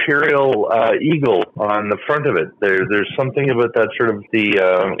emperor imperial eagle on the front of it. There's something about that sort of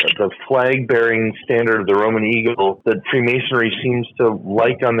the flag bearing standard of the Roman eagle that Freemasonry seems to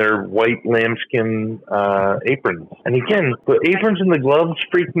like on their white lambskin aprons. And again, the aprons and the gloves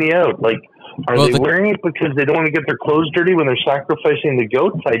freak me out. Are they wearing it because they don't want to get their clothes dirty when they're sacrificing the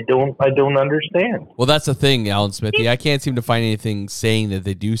goats? I don't understand. Well, that's the thing, Alan Smithy. I can't seem to find anything saying that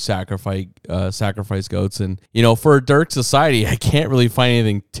they do sacrifice goats. And, for a dark society, I can't really find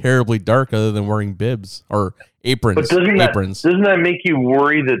anything terribly dark other than wearing bibs or aprons. But doesn't that make you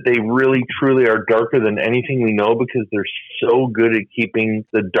worry that they really, truly are darker than anything we know because they're so good at keeping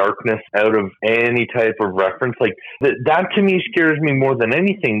the darkness out of any type of reference? That to me scares me more than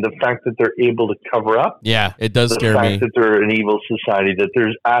anything, the fact that they're able to cover up. Yeah, it does scare me. The fact that they're an evil society, that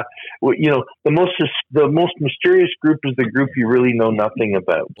there's, the most mysterious group is the group you really know nothing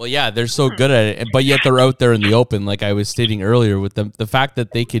about. Well, yeah, they're so good at it, but yet they're out there in the open, like I was stating earlier, with the fact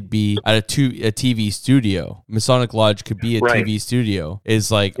that they could be at a TV studio. Masonic Lodge could be a TV studio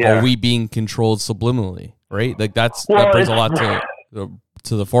is are we being controlled subliminally, right? That brings a lot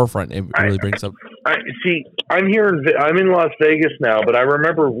to the forefront. It really brings up. I'm in Las Vegas now, but I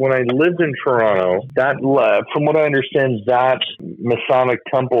remember when I lived in Toronto, that from what I understand, that Masonic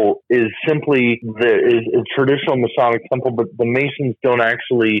temple is simply is a traditional Masonic temple, but the Masons don't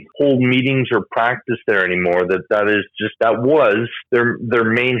actually hold meetings or practice there anymore. That was their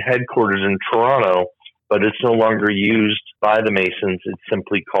main headquarters in Toronto. But it's no longer used by the Masons. It's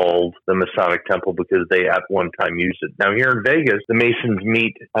simply called the Masonic Temple because they at one time used it. Now here in Vegas, the Masons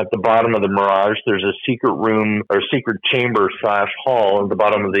meet at the bottom of the Mirage. There's a secret room or secret chamber / hall at the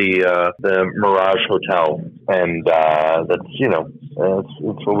bottom of the Mirage Hotel, and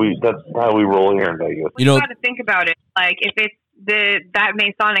that's how we roll here in Vegas. You got to think about it. If it's that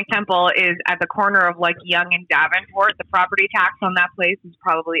Masonic temple is at the corner of Yonge and Davenport, the property tax on that place is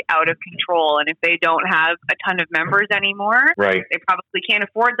probably out of control. And if they don't have a ton of members anymore, right, they probably can't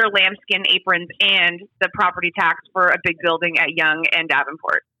afford their lambskin aprons and the property tax for a big building at Yonge and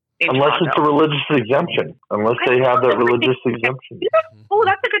Davenport. Unless it's a religious exemption. Unless they have that religious exemption. Oh,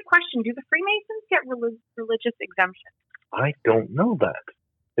 that's a good question. Do the Freemasons get religious exemption? I don't know that.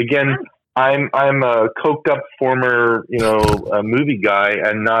 Again, I'm a coked up former, a movie guy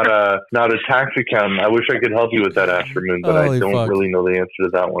and not a tax accountant. I wish I could help you with that, Astromoon, but I don't really know the answer to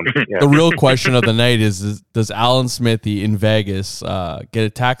that one. Yeah. The real question of the night is does Alan Smithy in Vegas get a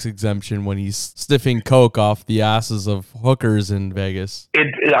tax exemption when he's sniffing coke off the asses of hookers in Vegas?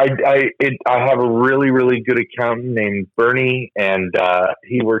 I have a really, really good accountant named Bernie, and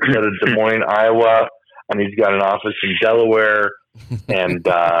he works out of Des Moines, Iowa, and he's got an office in Delaware. And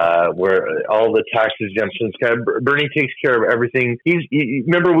where all the tax exemptions, Bernie takes care of everything.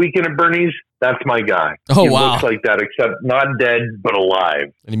 Remember Weekend at Bernie's? That's my guy. Oh, he wow. looks like that, except not dead, but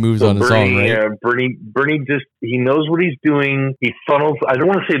alive. And he moves on his own, right? Bernie just, he knows what he's doing. He funnels, I don't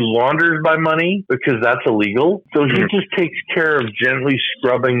want to say launders my money, because that's illegal. So he just takes care of gently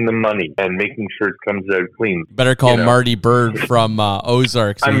scrubbing the money and making sure it comes out clean. Better call Marty Bird from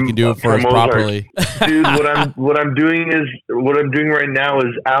Ozark so he can do it for us properly. Dude, what I'm doing right now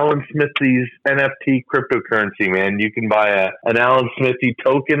is Alan Smithy's NFT cryptocurrency, man. You can buy an Alan Smithy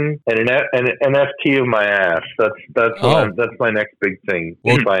token and an NFT of my ass. That's my next big thing.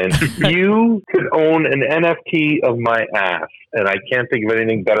 You could own an NFT of my ass, and I can't think of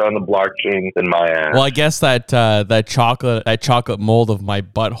anything better on the blockchain than my ass. Well, I guess that chocolate mold of my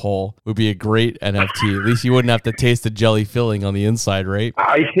butthole would be a great NFT. At least you wouldn't have to taste the jelly filling on the inside, right?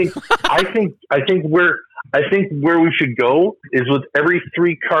 I think I think where we should go is with every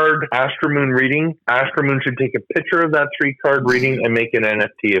 3-card Astromoon reading, Astromoon should take a picture of that 3-card reading and make an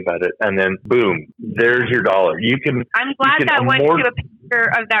NFT about it. And then, boom, there's your $1. I'm glad that went to a picture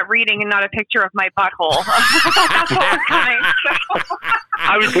of that reading and not a picture of my butthole. That's what was coming. So.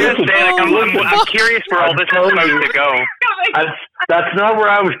 I was going to say, I'm curious where all this is supposed to go. That's not where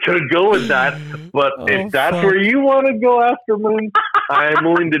I was going to go with that. But if that's where you want to go, Astromoon, I'm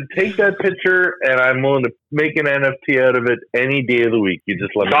willing to take that picture and I'm willing to make an NFT out of it any day of the week. You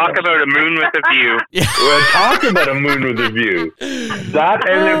just let me talk about a moon with a view. Well, talk about a moon with a view. That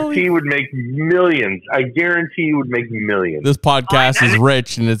NFT would make millions. I guarantee you would make millions. This podcast is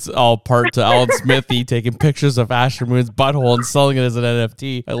rich, and it's all part to Alan Smithy taking pictures of Astromoon's butthole and selling it as an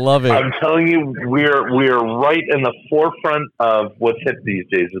NFT. I love it. I'm telling you, we're right in the forefront of what's hip these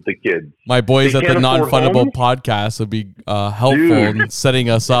days with the kids. My boys at the Non-Fundable podcast would be helpful in setting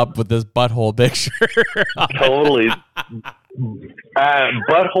us up with this butthole picture. Totally.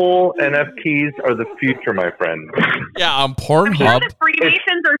 Butthole NFTs are the future, my friend. Yeah, on I'm sure Pornhub. the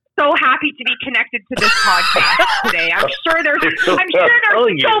Freemasons are so happy to be connected to this podcast today. I'm sure they're so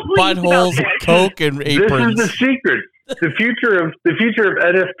pleased Buttholes, about this. Coke, and aprons. This is the secret. The future of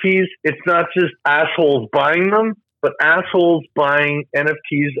NFTs. It's not just assholes buying them, but assholes buying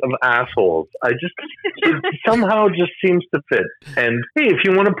NFTs of assholes. It somehow just seems to fit. And hey, if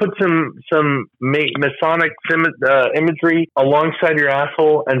you want to put some Masonic imagery alongside your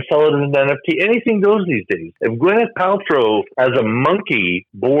asshole and sell it as an NFT, anything goes these days. If Gwyneth Paltrow has a monkey,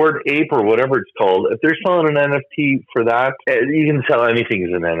 bored ape, or whatever it's called, if they're selling an NFT for that, you can sell anything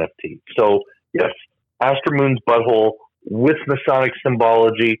as an NFT. So yes, Astromoon's butthole with Masonic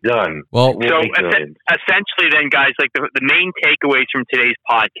symbology, done. Well, so essentially, then, guys, like the main takeaways from today's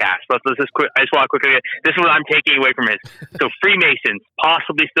podcast. Let's just quick. I just want to quickly. This is what I'm taking away from it. So Freemasons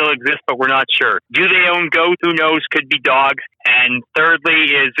possibly still exist, but we're not sure. Do they own goats? Who knows? Could be dogs. And thirdly,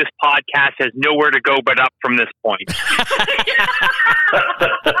 is this podcast has nowhere to go but up from this point.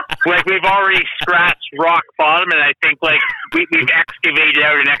 Like we've already scratched rock bottom, and I think like we've excavated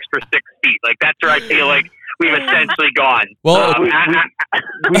out an extra 6 feet. Like that's where I feel like we've essentially gone. Well,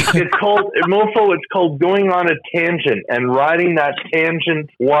 it's called Mofo. It's called going on a tangent and riding that tangent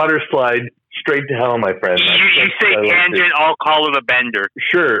water slide straight to hell, my friend. You say tangent, I'll call it a bender.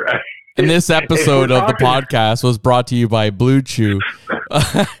 Sure. And this episode of the podcast was brought to you by Blue Chew.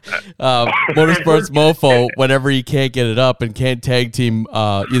 Motorsports Mofo, whenever he can't get it up and can't tag team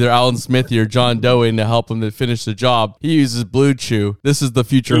either Alan Smithy or John Doe in to help him to finish the job, he uses Blue Chew. This is the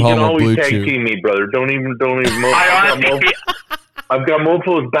future home of Blue Chew. You can always tag team me, brother. Don't even I've got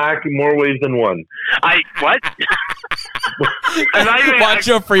Mofo's back in more ways than one. What? Watch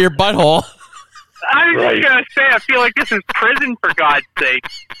out for your butthole. I was just going to say, I feel like this is prison, for God's sake.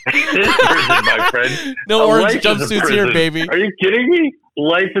 It is prison, my friend. No orange jumpsuits here, baby. Are you kidding me?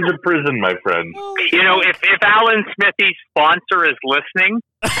 Life is a prison, my friend. You know, if Alan Smithy's sponsor is listening,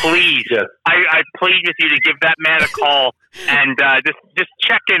 please, yes. I plead with you to give that man a call and just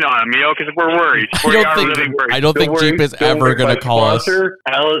check in on him, you know, because we're worried. I don't think Jeep is ever going to call us.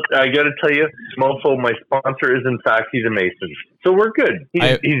 Alice, I got to tell you, Mofo, my sponsor is in fact he's a Mason, so we're good.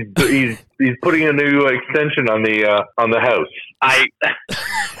 He's putting a new extension on the house.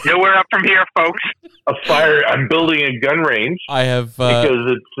 Nowhere up from here, folks. I'm building a gun range. I have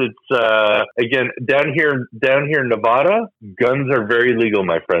because it's again down here in Nevada, guns are very legal,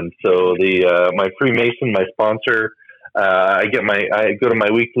 my friend. So my Freemason, my sponsor, I go to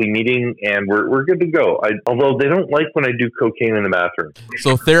my weekly meeting and we're good to go. Although they don't like when I do cocaine in the bathroom.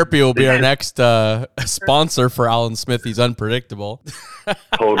 So therapy will be our next sponsor for Alan Smithy's Unpredictable.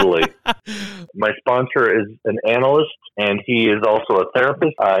 Totally. My sponsor is an analyst and he is also a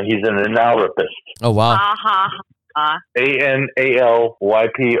therapist. He's an analypist. Oh wow. ANALYPRST,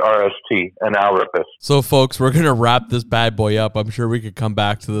 analypist. So, folks, we're going to wrap this bad boy up. I'm sure we could come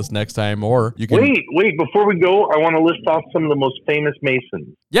back to this next time, or you can... Wait, before we go, I want to list off some of the most famous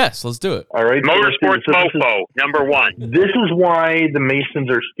Masons. Yes, let's do it. All right. Motorsports Mofo, number one. This is why the Masons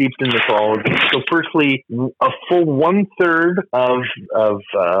are steeped in mythology. So, firstly, a full 1/3 of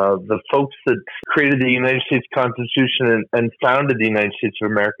the folks that created the United States Constitution and founded the United States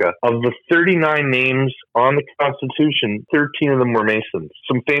of America, of the 39 names on the Constitution, 13 of them were Masons.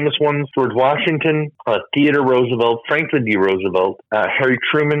 Some famous ones: George Washington, Theodore Roosevelt, Franklin D. Roosevelt, Harry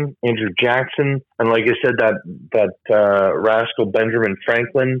Truman, Andrew Jackson, and like I said, that rascal Benjamin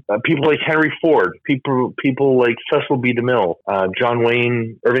Franklin. People like Henry Ford, people like Cecil B. DeMille, John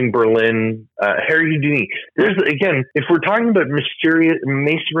Wayne, Irving Berlin, Harry Houdini. There's, again, if we're talking about mysterious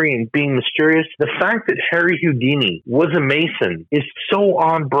masonry and being mysterious, the fact that Harry Houdini was a Mason is so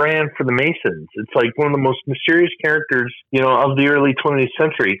on brand for the Masons. It's like one of the most mysterious characters, of the early 20th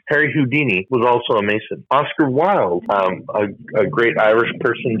century. Harry Houdini was also a Mason. Oscar Wilde, a great Irish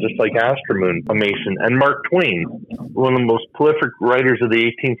person just like Astromoon, a Mason. And Mark Twain, one of the most prolific writers of the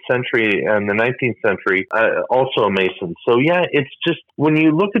 18th century and the 19th century, also a Mason. So yeah, it's just, when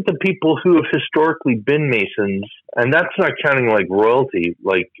you look at the people who have historically been Masons, and that's not counting like royalty,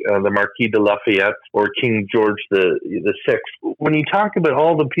 like the Marquis de Lafayette or King George the Sixth. When you talk about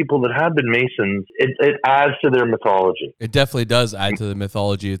all the people that have been Masons, it adds to their mythology. It definitely does add to the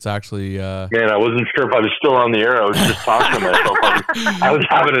mythology. It's actually man, I wasn't sure if I was still on the air. I was just talking to myself. I was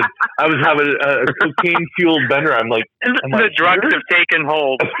having a cocaine fueled bender. I'm like, the drugs have taken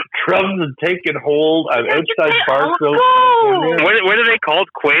hold. Drugs have taken hold. I'm outside Barstow. What are they called?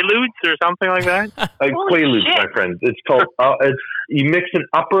 Quaaludes or something like that? Quaaludes, my friend. It's called. You mix an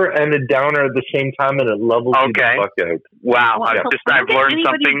upper and a downer at the same time, and it levels you the fuck out. Wow, I've learned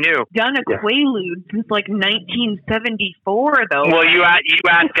something new. Done a Quaalude since like 1974, though. Well, you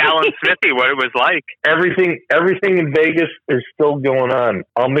asked Alan Smithy what it was like. Everything in Vegas is still going on.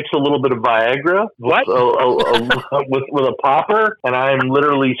 I'll mix a little bit of Viagra with a popper, and I am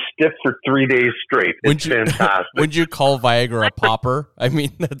literally stiff for 3 days straight. It's fantastic. Would you call Viagra a popper? I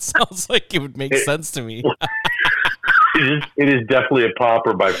mean, that sounds like it would make sense to me. It is definitely a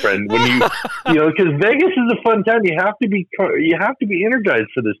popper, my friend. When because Vegas is a fun town. You have to be energized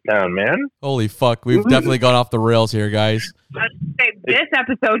for this town, man. Holy fuck, we've definitely gone off the rails here, guys. I'd say this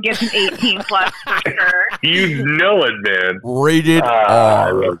episode gets an 18 plus for sure. You know it, man. Rated R.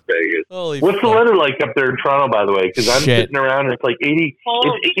 I love Vegas. Holy What's fuck. the weather like up there in Toronto, by the way? Because I'm sitting around and it's like 80.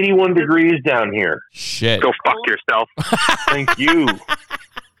 It's 81 degrees down here. Shit. Go fuck yourself. Thank you.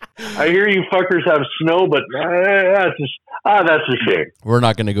 I hear you fuckers have snow, but that's a shame. We're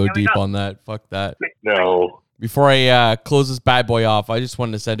not going to go deep on that. Fuck that. No. Before I close this bad boy off, I just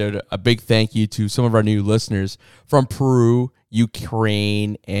wanted to send out a big thank you to some of our new listeners from Peru,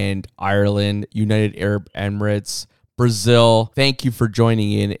 Ukraine, and Ireland, United Arab Emirates, Brazil. Thank you for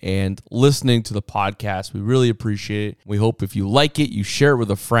joining in and listening to the podcast. We really appreciate it. We hope if you like it, you share it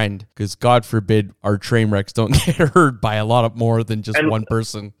with a friend, because God forbid our train wrecks don't get heard by a lot of more than just one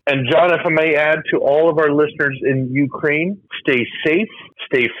person. And John, if I may add to all of our listeners in Ukraine, stay safe,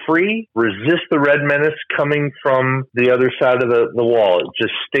 stay free, resist the red menace coming from the other side of the wall.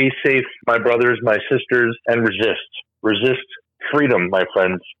 Just stay safe, my brothers, my sisters, and resist. Resist freedom, my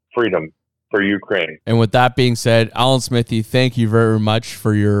friends, freedom. For Ukraine. And with that being said, Alan Smithy, thank you very much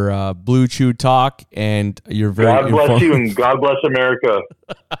for your Blue Chew talk and your very God bless you and God bless America.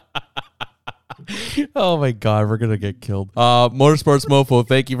 Oh my God, we're gonna get killed. Motorsports Mofo,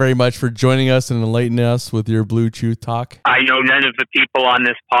 thank you very much for joining us and enlightening us with your Blue Chew talk. I know none of the people on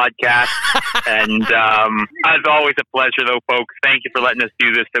this podcast, and it's always a pleasure, though, folks. Thank you for letting us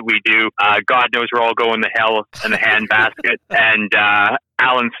do this that we do. God knows we're all going to hell in the handbasket, and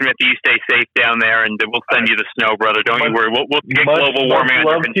Alan Smith, you stay safe down there, and we'll send you the snow, brother. Don't you worry. We'll get global warming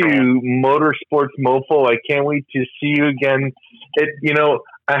under control. Much love to you, Motorsports Mofo. I can't wait to see you again.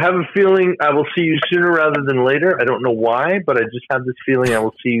 I have a feeling I will see you sooner rather than later. I don't know why, but I just have this feeling I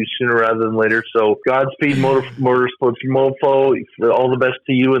will see you sooner rather than later. So Godspeed, Motorsports Mofo. All the best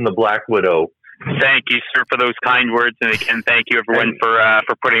to you and the Black Widow. Thank you, sir, for those kind words, and again, thank you, everyone, for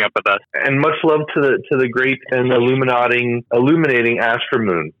putting up with us. And much love to the great and illuminating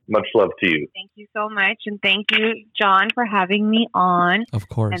Astromoon. Much love to you. Thank you so much, and thank you, John, for having me on. Of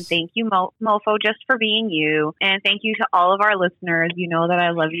course. And thank you, Mofo, just for being you. And thank you to all of our listeners. You know that I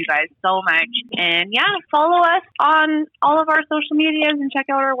love you guys so much. And yeah, follow us on all of our social medias and check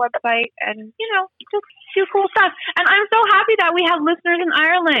out our website, and just do cool stuff. And I'm so happy that we have listeners in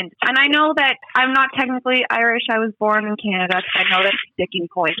Ireland. And I know that I'm not technically Irish. I was born in Canada. I know that's a sticking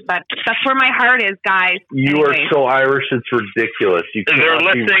point, but that's where my heart is, guys. You are so Irish, it's ridiculous. They're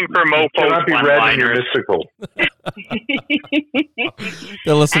listening for Mofo's one-liners.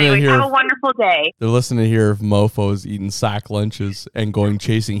 They're listening Anyways, here. have a wonderful day. They're listening to hear of Mofos eating sack lunches and going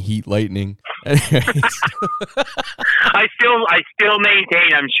chasing heat lightning. Anyways. I still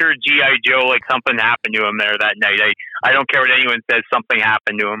maintain. I'm sure G.I. Joe, like something happened to him there that night. I don't care what anyone says. Something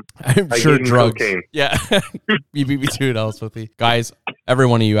happened to him. I'm sure drugs. Cocaine. Yeah, you beat me to it, Elsmithy. Guys, every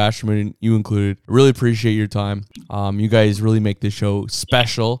one of you, Astromoon, you included, really appreciate your time. You guys really make this show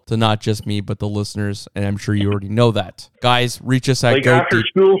special to not just me, but the listeners, and I'm sure you already know that. Guys, reach us at like after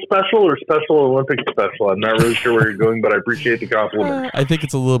school special or Special Olympics special. I'm not really sure where you're going, but I appreciate the compliment. I think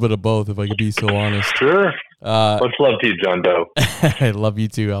it's a little bit of both, if I could be so honest. Sure. Much love to you, John Doe. I love you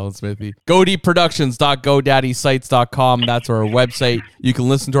too, Alan Smithy. GoDeepProductions.GoDaddySites.com. That's our website. You can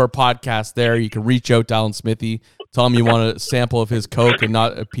listen to our podcast there. You can reach out to Alan Smithy. Tell him you want a sample of his Coke and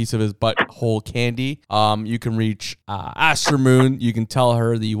not a piece of his butthole candy. You can reach Astra Moon. You can tell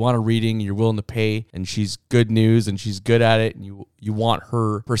her that you want a reading, you're willing to pay, and she's good news and she's good at it, and you want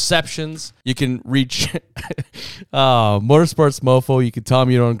her perceptions. You can reach Motorsports Mofo. You can tell him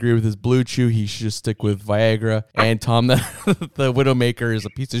you don't agree with his Blue Chew. He should just stick with Viagra. And Tom, the Widowmaker, is a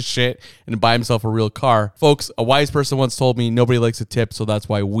piece of shit and buy himself a real car. Folks, a wise person once told me nobody likes a tip, so that's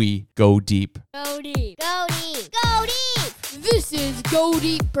why we go deep. Go deep. Go deep. Go deep. This is Go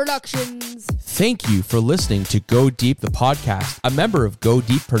Deep Productions. Thank you for listening to Go Deep, the podcast, a member of Go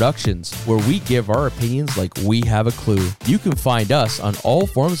Deep Productions, where we give our opinions like we have a clue. You can find us on all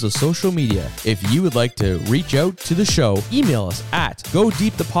forms of social media. If you would like to reach out to the show, email us at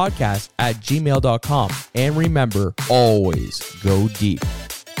godeepthepodcast@gmail.com. And remember, always go deep.